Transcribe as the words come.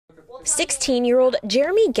16-year-old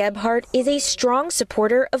Jeremy Gebhardt is a strong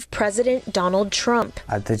supporter of President Donald Trump.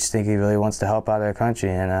 I just think he really wants to help out our country,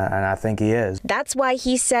 and I think he is. That's why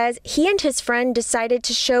he says he and his friend decided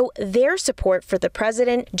to show their support for the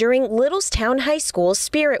president during Littlestown High School's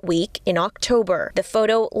Spirit Week in October. The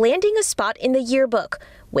photo landing a spot in the yearbook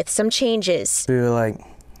with some changes. We were like,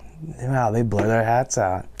 wow, they blow their hats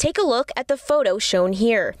out. Take a look at the photo shown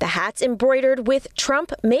here. The hat's embroidered with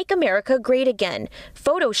 "Trump, Make America Great Again,"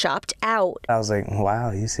 photoshopped out. I was like, wow,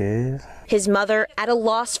 are you serious? His mother at a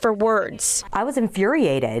loss for words. I was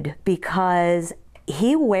infuriated because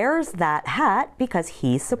he wears that hat because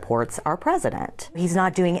he supports our president. He's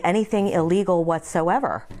not doing anything illegal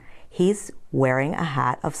whatsoever. He's wearing a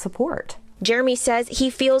hat of support. Jeremy says he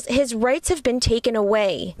feels his rights have been taken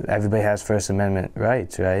away. Everybody has First Amendment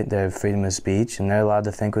rights, right? They have freedom of speech, and they're allowed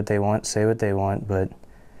to think what they want, say what they want, but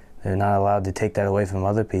they're not allowed to take that away from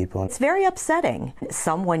other people. It's very upsetting.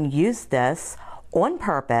 Someone used this on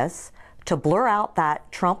purpose to blur out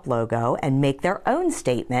that Trump logo and make their own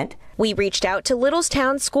statement. We reached out to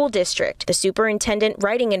Littlestown School District. The superintendent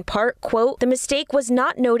writing in part, quote, "The mistake was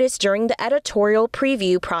not noticed during the editorial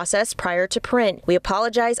preview process prior to print. We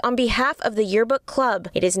apologize on behalf of the Yearbook Club.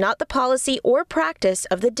 It is not the policy or practice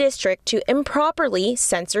of the district to improperly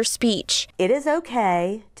censor speech." It is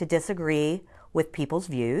okay to disagree with people's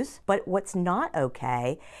views, but what's not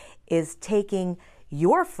okay is taking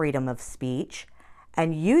your freedom of speech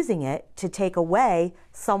and using it to take away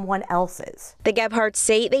someone else's. The Gebhardts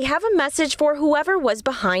say they have a message for whoever was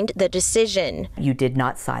behind the decision. You did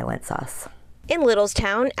not silence us. In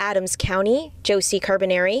Littlestown, Adams County, Josie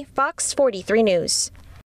Carbonari, Fox 43 News.